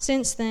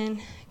 Since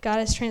then, God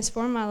has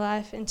transformed my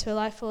life into a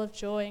life full of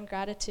joy and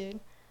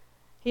gratitude.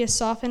 He has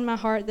softened my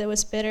heart that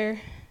was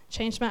bitter,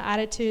 changed my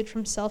attitude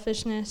from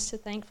selfishness to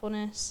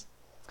thankfulness.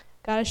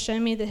 God has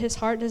shown me that his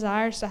heart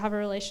desires to have a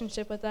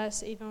relationship with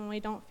us even when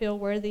we don't feel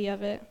worthy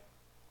of it.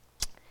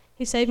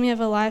 He saved me of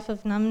a life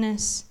of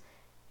numbness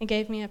and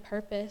gave me a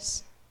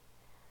purpose.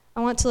 I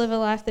want to live a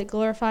life that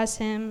glorifies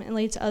him and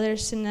leads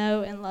others to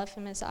know and love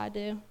him as I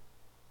do.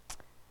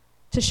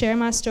 To share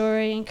my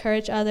story,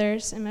 encourage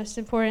others, and most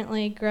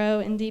importantly, grow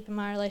and deepen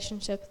my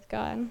relationship with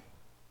God.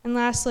 And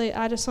lastly,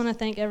 I just want to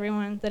thank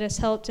everyone that has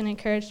helped and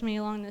encouraged me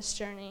along this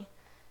journey.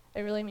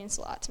 It really means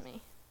a lot to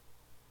me.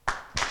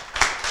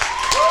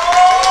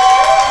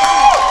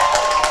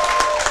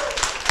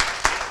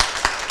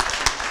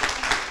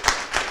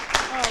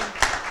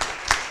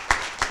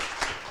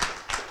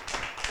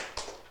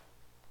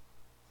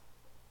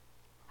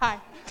 Hi.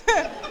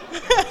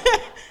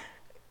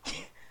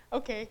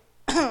 Okay.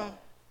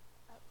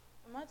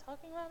 Am I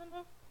talking loud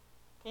enough?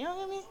 Can y'all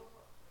hear me?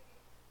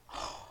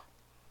 Oh,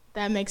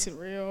 that makes it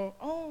real.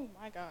 Oh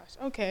my gosh.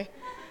 Okay.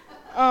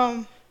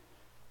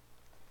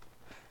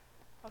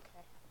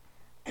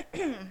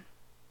 Okay.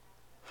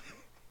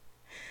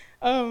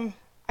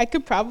 I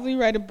could probably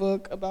write a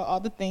book about all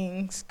the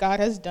things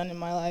God has done in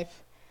my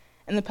life.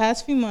 In the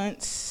past few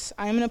months,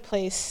 I am in a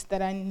place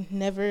that I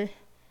never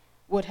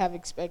would have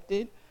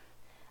expected.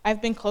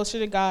 I've been closer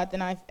to God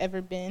than I've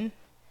ever been.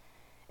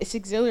 It's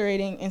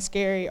exhilarating and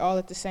scary all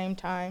at the same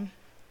time.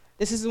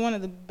 This is one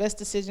of the best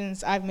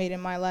decisions I've made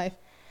in my life.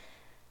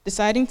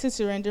 Deciding to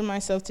surrender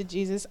myself to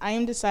Jesus, I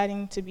am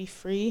deciding to be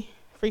free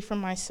from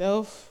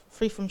myself,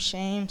 free from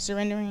shame,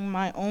 surrendering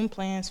my own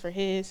plans for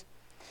his,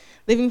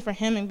 living for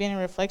him and being a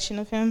reflection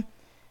of him,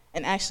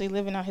 and actually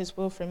living out his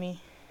will for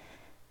me,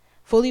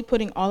 fully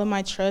putting all of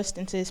my trust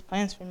into his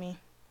plans for me.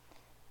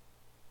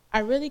 I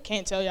really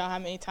can't tell y'all how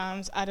many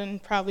times I done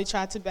probably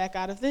tried to back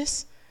out of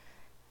this.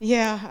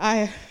 Yeah,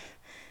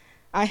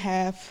 I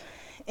have,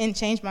 and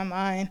changed my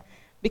mind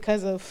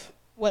because of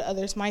what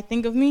others might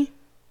think of me.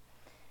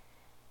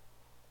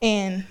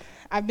 And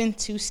I've been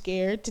too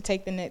scared to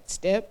take the next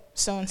step,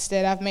 so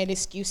instead I've made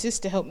excuses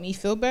to help me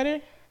feel better.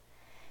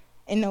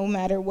 And no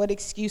matter what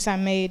excuse I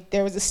made,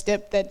 there was a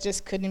step that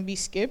just couldn't be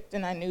skipped,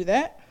 and I knew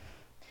that.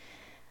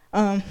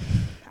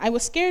 I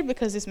was scared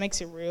because this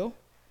makes it real.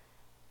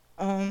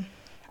 I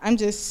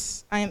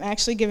am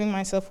actually giving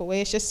myself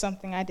away. It's just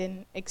something I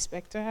didn't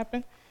expect to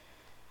happen.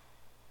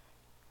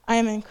 I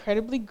am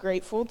incredibly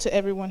grateful to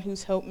everyone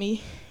who's helped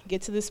me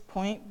get to this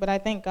point, but I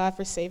thank God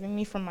for saving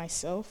me from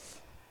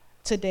myself.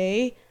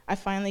 Today, I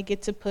finally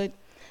get to put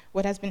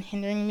what has been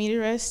hindering me to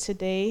rest.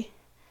 Today,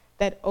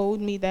 that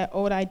old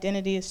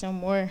identity is no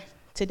more.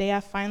 Today,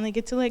 I finally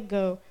get to let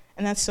go,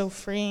 and that's so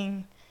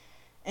freeing.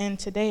 And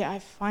today, I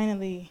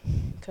finally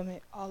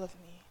commit all of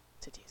me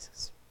to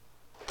Jesus.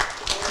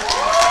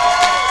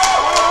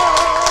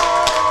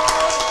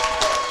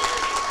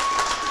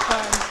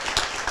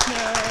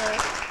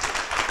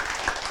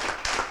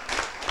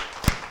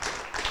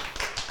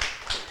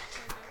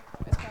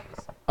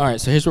 All right,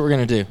 so here's what we're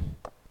going to do.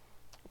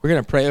 We're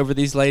going to pray over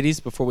these ladies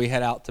before we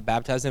head out to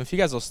baptize them. If you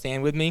guys will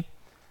stand with me.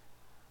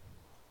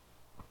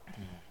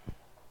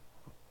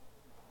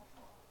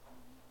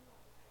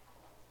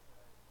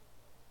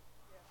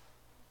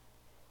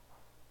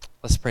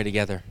 Let's pray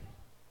together.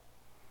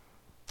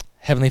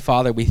 Heavenly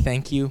Father, we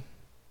thank you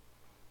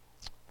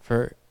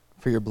for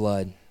your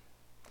blood.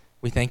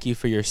 We thank you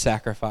for your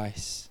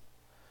sacrifice.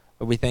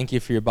 But we thank you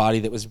for your body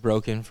that was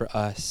broken for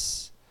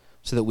us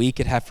so that we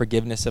could have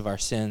forgiveness of our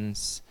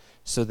sins,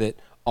 so that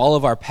all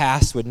of our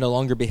past would no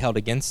longer be held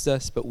against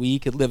us, but we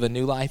could live a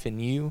new life in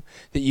you,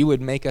 that you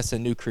would make us a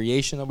new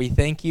creation. Lord, we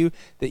thank you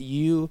that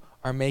you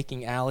are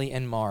making Allie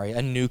and Mari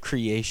a new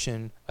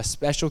creation, a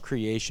special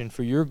creation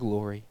for your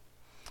glory.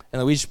 And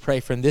Lord, we just pray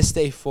from this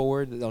day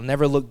forward that they'll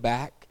never look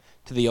back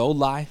to the old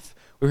life.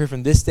 We pray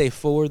from this day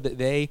forward that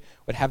they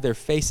would have their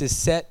faces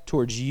set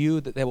towards you,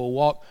 that they will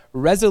walk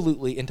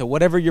resolutely into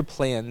whatever your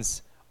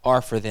plans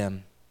are for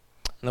them.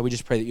 And Lord, we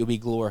just pray that you'll be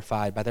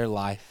glorified by their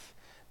life,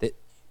 that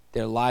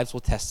their lives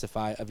will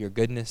testify of your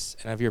goodness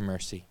and of your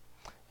mercy.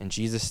 In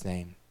Jesus'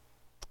 name,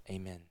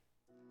 amen.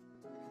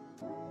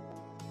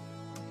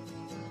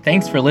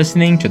 Thanks for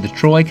listening to the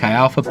Troy Chi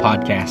Alpha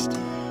podcast.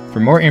 For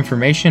more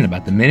information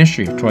about the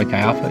ministry of Troy Chi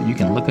Alpha, you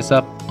can look us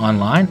up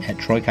online at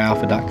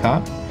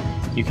troychialpha.com.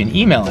 You can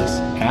email us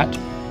at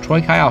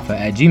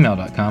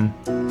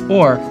troychialpha@gmail.com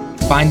or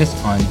find us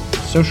on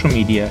social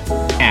media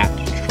at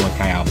Troy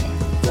Chi Alpha.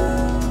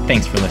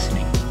 Thanks for listening.